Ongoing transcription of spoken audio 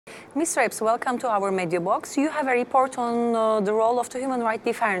Ms Reps, welcome to our Mediabox. You have a report on the role of the human rights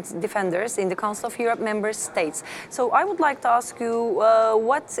defenders in the Council of Europe member states. So I would like to ask you,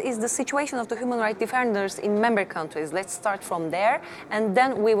 what is the situation of the human rights defenders in member countries? Let's start from there, and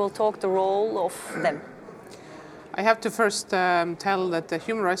then we will talk the role of them. I have to first tell that the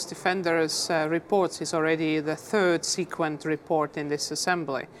Human Rights Defenders report is already the third sequent report in this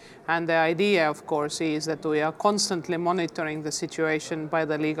assembly. And the idea, of course, is that we are constantly monitoring the situation by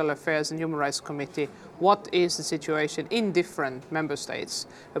the Legal Affairs and Human Rights Committee. What is the situation in different member states?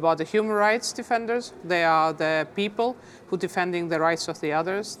 About the human rights defenders, they are the people who are defending the rights of the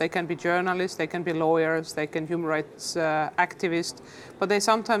others. They can be journalists, they can be lawyers, they can be human rights activists, but they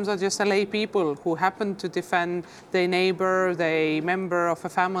sometimes are just lay people who happen to defend their neighbor, the member of a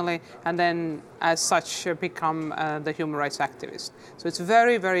family, and then as such become the human rights activist. So it's a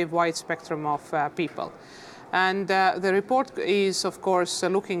very, very wide spectrum of people. And the report is, of course,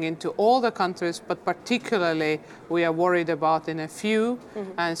 looking into all the countries, but particularly we are worried about in a few,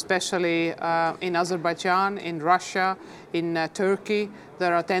 and especially in Azerbaijan, in Russia, in Turkey.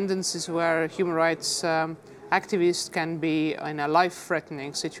 There are tendencies where human rights activists can be in a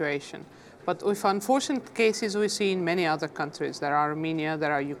life-threatening situation. But with unfortunate cases we see in many other countries. There are Armenia,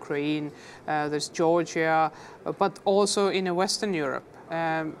 there are Ukraine, there's Georgia, but also in Western Europe.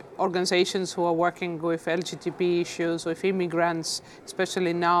 Organizations who are working with LGBT issues, with immigrants,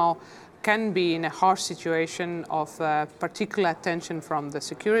 especially now, can be in a harsh situation of particular attention from the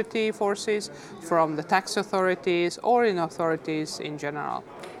security forces, from the tax authorities, or in authorities in general.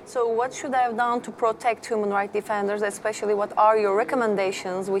 So what should I have done to protect human rights defenders, especially what are your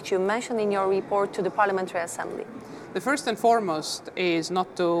recommendations, which you mentioned in your report to the Parliamentary Assembly? The first and foremost is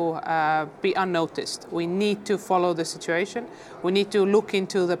not to be unnoticed. We need to follow the situation. We need to look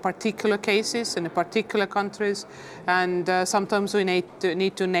into the particular cases in the particular countries, and sometimes we need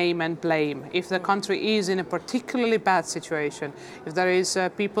to name and blame. If the country is in a particularly bad situation, if there is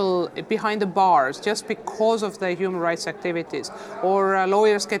people behind the bars just because of their human rights activities, or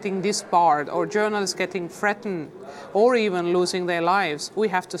lawyers getting disbarred, or journalists getting threatened, or even losing their lives, we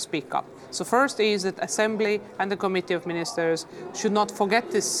have to speak up. So first is that Assembly and the Committee of Ministers should not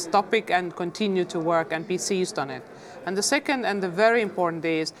forget this topic and continue to work and be seized on it. And the second and the very important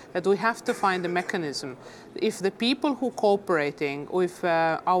is that we have to find a mechanism. If the people who are cooperating with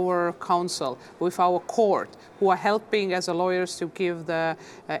our council, with our court, who are helping as lawyers to give the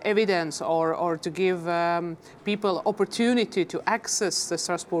evidence or to give people opportunity to access the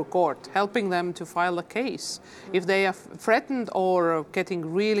Strasbourg court, helping them to file a case, if they are threatened or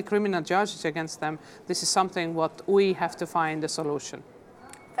getting really criminal charges against them, this is something what we have to find a solution.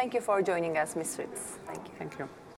 Thank you for joining us, Ms. Reps. Thank you. Thank you.